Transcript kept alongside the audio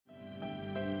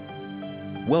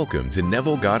Welcome to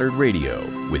Neville Goddard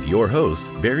Radio with your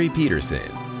host, Barry Peterson.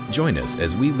 Join us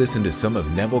as we listen to some of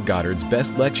Neville Goddard's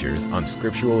best lectures on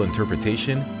scriptural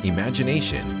interpretation,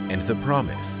 imagination, and the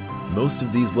promise. Most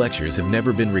of these lectures have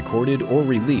never been recorded or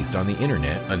released on the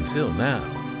internet until now.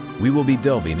 We will be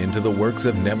delving into the works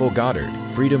of Neville Goddard,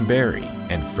 Freedom Barry,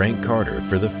 and Frank Carter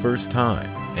for the first time,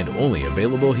 and only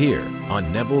available here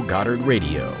on Neville Goddard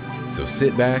Radio. So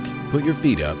sit back, put your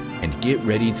feet up, and get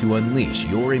ready to unleash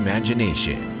your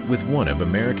imagination with one of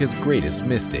America's greatest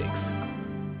mystics.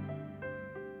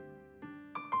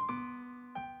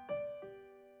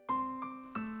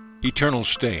 Eternal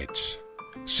states.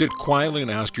 Sit quietly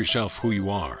and ask yourself who you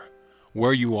are,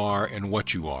 where you are, and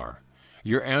what you are.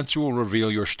 Your answer will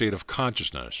reveal your state of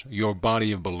consciousness, your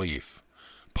body of belief.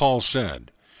 Paul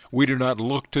said, "We do not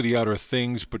look to the outer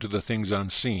things, but to the things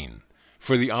unseen.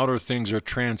 For the outer things are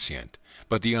transient,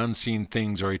 but the unseen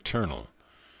things are eternal."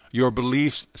 Your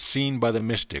beliefs, seen by the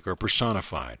mystic, are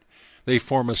personified. They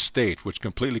form a state which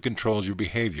completely controls your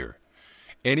behavior.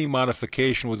 Any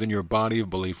modification within your body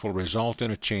of belief will result in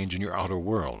a change in your outer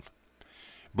world.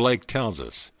 Blake tells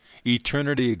us,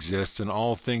 eternity exists and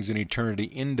all things in eternity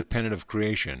independent of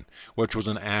creation, which was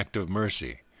an act of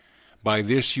mercy. By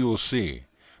this you will see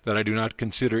that I do not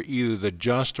consider either the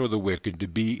just or the wicked to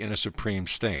be in a supreme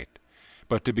state,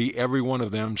 but to be every one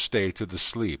of them states of the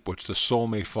sleep which the soul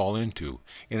may fall into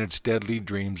in its deadly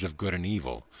dreams of good and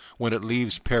evil, when it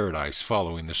leaves paradise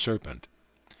following the serpent.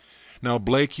 Now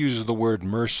Blake uses the word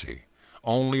mercy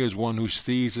only as one who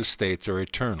sees the states are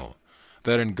eternal,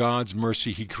 that in God's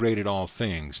mercy he created all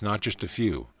things, not just a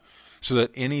few, so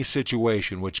that any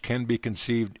situation which can be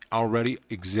conceived already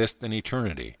exists in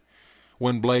eternity.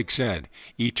 When Blake said,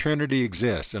 eternity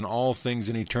exists and all things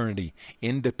in eternity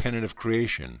independent of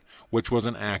creation, which was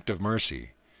an act of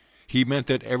mercy, he meant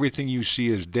that everything you see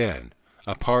is dead,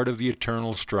 a part of the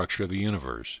eternal structure of the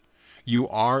universe. You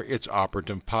are its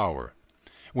operative power.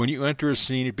 When you enter a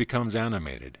scene, it becomes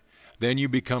animated. Then you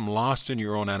become lost in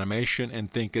your own animation and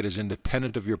think it is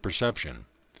independent of your perception.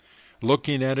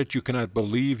 Looking at it, you cannot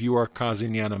believe you are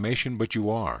causing the animation, but you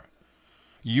are.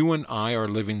 You and I are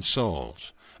living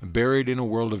souls, buried in a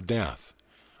world of death.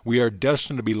 We are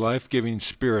destined to be life-giving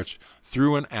spirits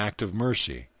through an act of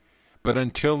mercy. But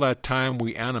until that time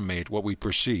we animate what we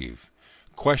perceive.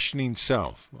 Questioning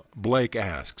self, Blake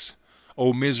asks,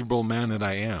 "O miserable man that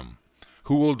I am,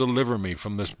 who will deliver me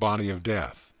from this body of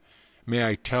death?" May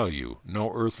I tell you,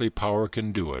 no earthly power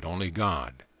can do it, only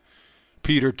God.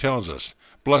 Peter tells us,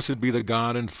 "Blessed be the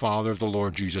God and Father of the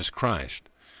Lord Jesus Christ.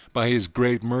 By his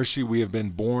great mercy we have been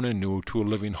born anew to a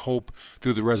living hope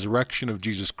through the resurrection of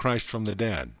Jesus Christ from the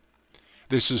dead."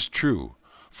 This is true,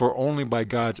 for only by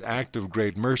God's act of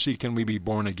great mercy can we be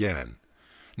born again.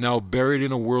 Now buried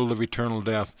in a world of eternal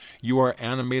death, you are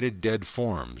animated dead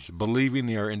forms, believing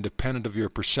they are independent of your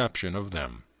perception of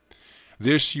them.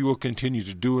 This you will continue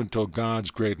to do until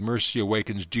God's great mercy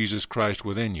awakens Jesus Christ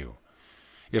within you.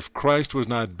 If Christ was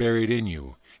not buried in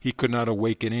you, he could not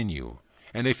awaken in you.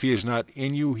 And if he is not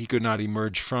in you, he could not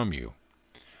emerge from you.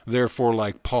 Therefore,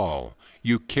 like Paul,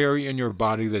 you carry in your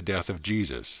body the death of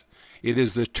Jesus. It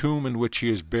is the tomb in which he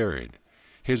is buried.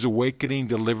 His awakening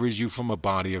delivers you from a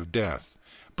body of death,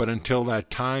 but until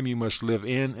that time you must live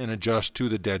in and adjust to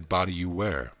the dead body you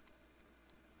wear.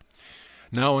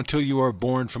 Now until you are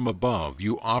born from above,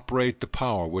 you operate the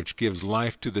power which gives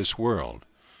life to this world.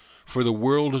 For the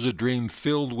world is a dream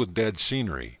filled with dead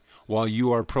scenery, while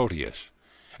you are Proteus.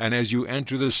 And as you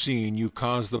enter the scene, you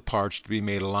cause the parts to be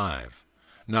made alive.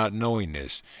 Not knowing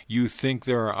this, you think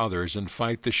there are others and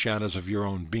fight the shadows of your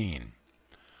own being.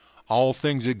 All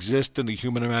things exist in the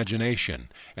human imagination,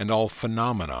 and all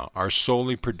phenomena are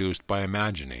solely produced by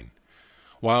imagining.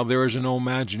 While there is no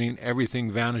imagining, everything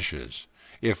vanishes.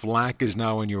 If lack is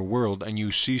now in your world, and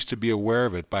you cease to be aware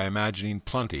of it by imagining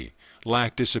plenty,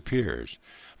 lack disappears.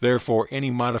 Therefore, any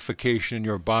modification in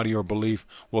your body or belief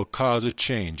will cause a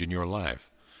change in your life.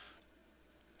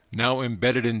 Now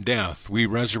embedded in death, we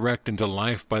resurrect into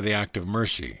life by the act of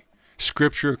mercy.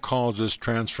 Scripture calls this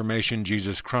transformation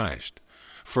Jesus Christ,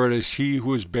 for it is he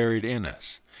who is buried in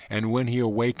us, and when he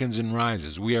awakens and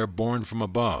rises, we are born from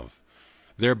above,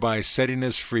 thereby setting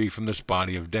us free from this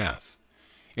body of death.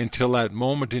 Until that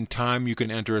moment in time you can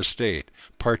enter a state,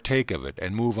 partake of it,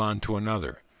 and move on to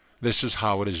another. This is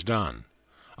how it is done.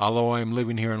 Although I am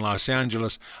living here in Los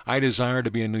Angeles, I desire to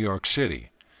be in New York City.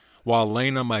 While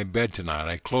laying on my bed tonight,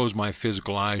 I close my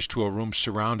physical eyes to a room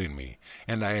surrounding me,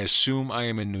 and I assume I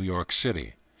am in New York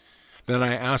City. Then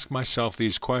I ask myself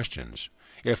these questions.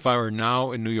 If I were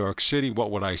now in New York City,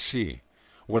 what would I see?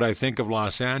 Would I think of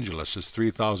Los Angeles as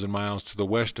 3,000 miles to the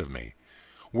west of me?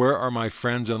 Where are my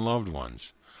friends and loved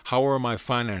ones? How are my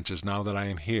finances now that I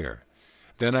am here?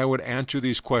 Then I would answer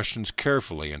these questions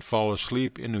carefully and fall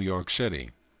asleep in New York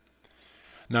City.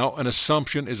 Now, an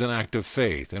assumption is an act of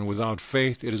faith, and without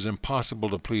faith it is impossible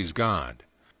to please God.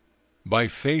 By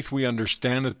faith we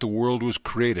understand that the world was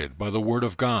created by the Word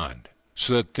of God,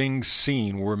 so that things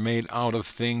seen were made out of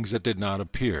things that did not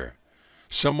appear.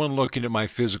 Someone looking at my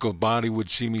physical body would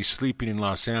see me sleeping in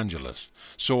Los Angeles,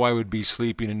 so I would be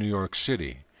sleeping in New York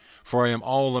City, for I am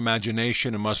all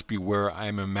imagination and must be where I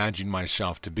am imagining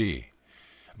myself to be.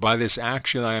 By this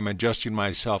action I am adjusting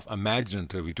myself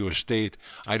imaginatively to a state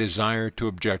I desire to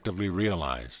objectively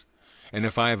realize. And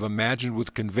if I have imagined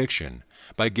with conviction,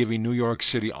 by giving New York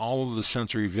City all of the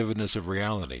sensory vividness of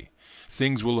reality,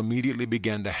 things will immediately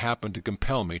begin to happen to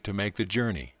compel me to make the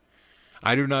journey.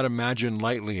 I do not imagine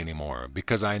lightly anymore,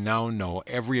 because I now know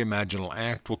every imaginal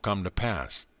act will come to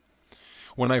pass.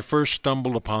 When I first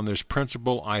stumbled upon this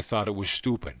principle, I thought it was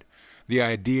stupid. The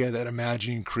idea that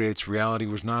imagining creates reality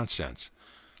was nonsense.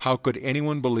 How could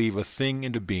anyone believe a thing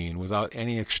into being without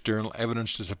any external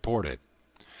evidence to support it?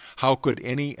 How could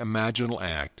any imaginal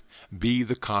act be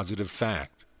the causative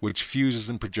fact, which fuses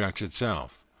and projects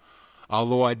itself?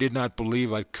 Although I did not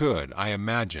believe I could, I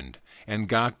imagined, and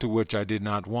got to which I did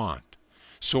not want.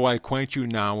 So I acquaint you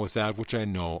now with that which I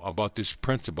know about this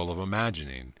principle of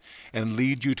imagining, and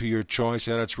lead you to your choice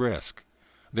at its risk.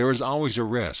 There is always a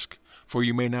risk, for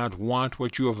you may not want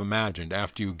what you have imagined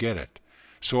after you get it.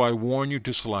 So I warn you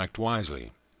to select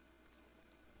wisely.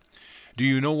 Do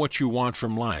you know what you want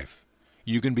from life?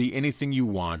 You can be anything you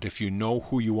want if you know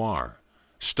who you are.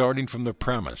 Starting from the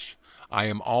premise, I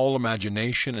am all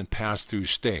imagination and pass through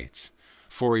states.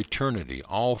 For eternity,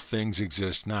 all things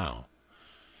exist now.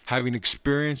 Having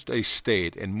experienced a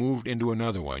state and moved into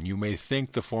another one, you may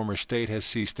think the former state has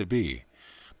ceased to be.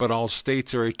 But all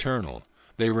states are eternal.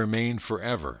 They remain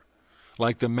forever.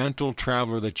 Like the mental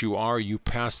traveler that you are, you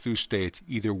pass through states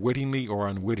either wittingly or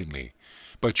unwittingly,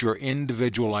 but your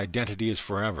individual identity is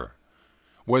forever.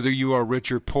 Whether you are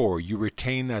rich or poor, you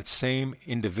retain that same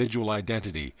individual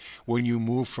identity when you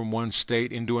move from one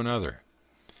state into another.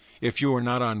 If you are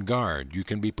not on guard, you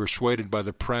can be persuaded by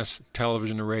the press,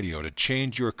 television, and radio to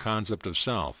change your concept of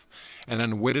self and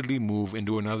unwittingly move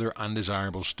into another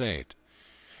undesirable state.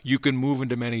 You can move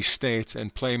into many states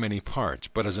and play many parts,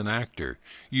 but as an actor,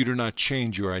 you do not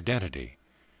change your identity.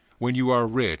 When you are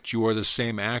rich, you are the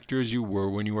same actor as you were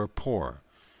when you were poor.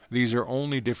 These are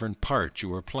only different parts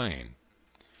you are playing.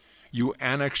 You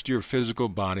annexed your physical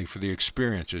body for the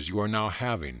experiences you are now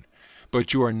having,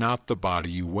 but you are not the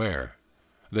body you wear.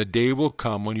 The day will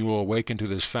come when you will awaken to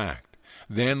this fact.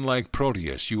 Then, like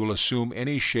Proteus, you will assume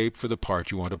any shape for the part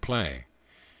you want to play.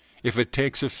 If it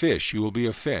takes a fish, you will be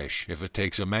a fish. If it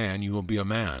takes a man, you will be a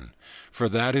man. For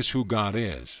that is who God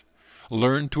is.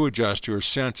 Learn to adjust your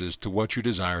senses to what you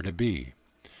desire to be.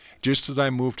 Just as I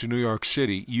moved to New York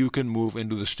City, you can move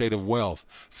into the state of wealth,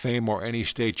 fame, or any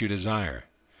state you desire.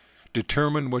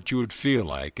 Determine what you would feel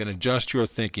like and adjust your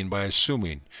thinking by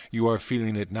assuming you are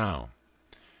feeling it now.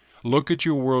 Look at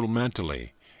your world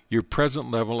mentally. Your present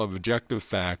level of objective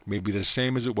fact may be the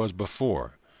same as it was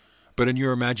before. But in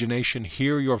your imagination,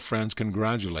 hear your friends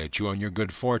congratulate you on your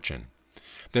good fortune.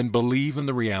 Then believe in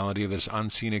the reality of this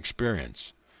unseen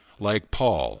experience. Like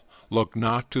Paul, look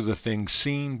not to the things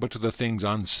seen, but to the things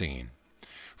unseen.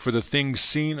 For the things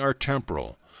seen are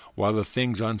temporal, while the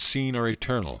things unseen are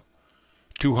eternal.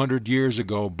 200 years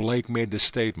ago, Blake made the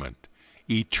statement,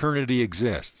 eternity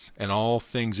exists, and all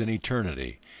things in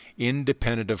eternity,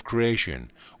 independent of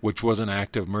creation, which was an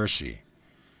act of mercy.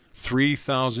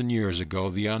 3,000 years ago,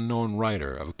 the unknown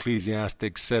writer of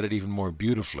Ecclesiastes said it even more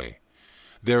beautifully.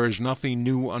 There is nothing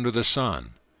new under the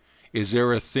sun. Is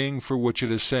there a thing for which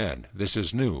it is said, this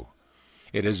is new?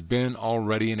 It has been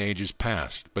already in ages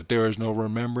past, but there is no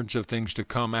remembrance of things to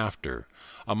come after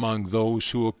among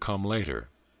those who will come later.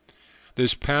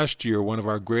 This past year, one of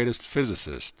our greatest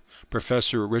physicists,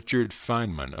 Professor Richard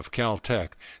Feynman of Caltech,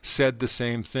 said the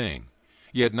same thing,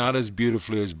 yet not as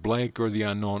beautifully as Blake or the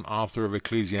unknown author of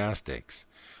Ecclesiastes.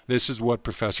 This is what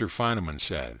Professor Feynman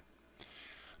said.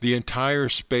 The entire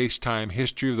space-time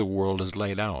history of the world is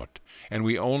laid out, and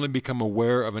we only become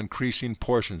aware of increasing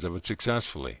portions of it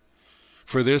successfully.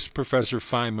 For this, Professor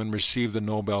Feynman received the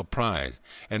Nobel Prize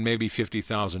and maybe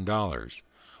 $50,000,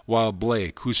 while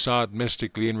Blake, who saw it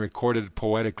mystically and recorded it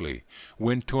poetically,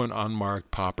 went to an unmarked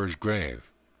pauper's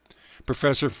grave.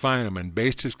 Professor Feynman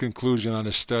based his conclusion on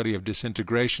a study of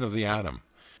disintegration of the atom.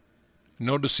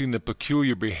 Noticing the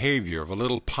peculiar behavior of a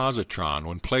little positron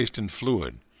when placed in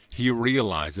fluid, he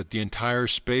realized that the entire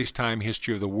space-time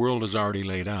history of the world is already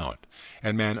laid out,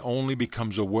 and man only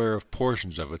becomes aware of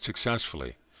portions of it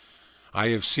successfully. I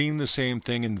have seen the same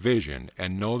thing in vision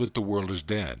and know that the world is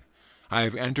dead. I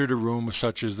have entered a room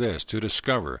such as this to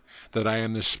discover that I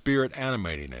am the spirit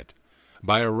animating it.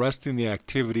 By arresting the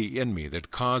activity in me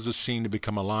that caused the scene to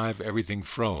become alive, everything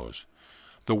froze.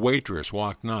 The waitress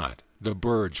walked not, the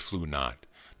birds flew not,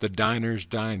 the diners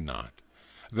dined not.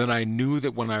 Then I knew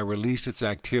that when I released its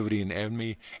activity in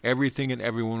me, everything and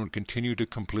everyone would continue to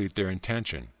complete their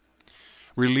intention.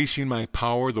 Releasing my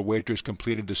power, the waitress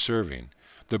completed the serving.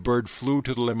 The bird flew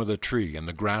to the limb of the tree, and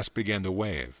the grass began to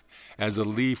wave. As the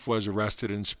leaf was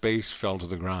arrested in space, fell to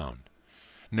the ground.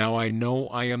 Now I know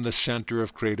I am the center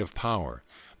of creative power.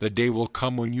 The day will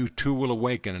come when you too will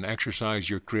awaken and exercise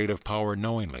your creative power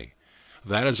knowingly.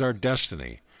 That is our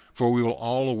destiny, for we will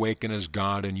all awaken as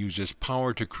God and use His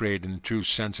power to create in the true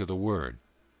sense of the word.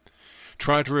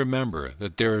 Try to remember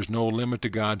that there is no limit to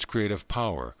God's creative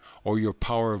power or your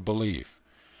power of belief.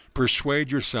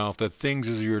 Persuade yourself that things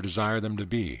as you desire them to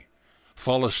be.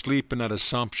 Fall asleep in that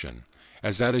assumption,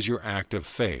 as that is your act of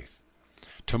faith.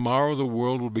 Tomorrow the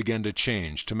world will begin to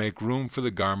change to make room for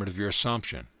the garment of your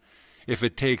assumption. If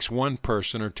it takes one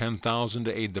person or 10,000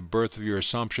 to aid the birth of your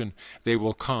assumption, they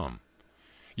will come.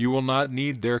 You will not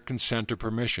need their consent or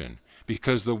permission,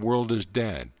 because the world is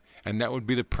dead, and that would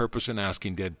be the purpose in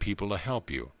asking dead people to help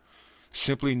you.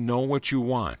 Simply know what you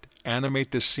want,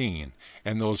 animate the scene,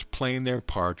 and those playing their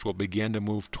parts will begin to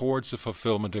move towards the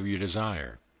fulfillment of your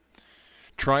desire.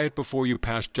 Try it before you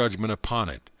pass judgment upon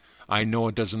it. I know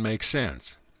it doesn't make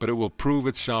sense, but it will prove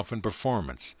itself in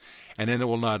performance, and then it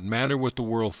will not matter what the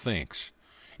world thinks.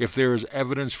 If there is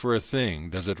evidence for a thing,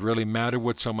 does it really matter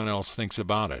what someone else thinks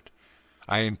about it?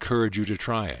 I encourage you to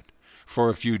try it, for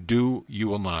if you do, you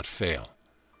will not fail.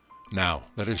 Now,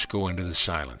 let us go into the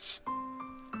silence.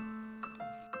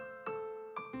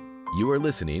 You are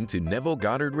listening to Neville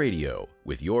Goddard Radio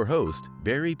with your host,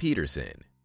 Barry Peterson.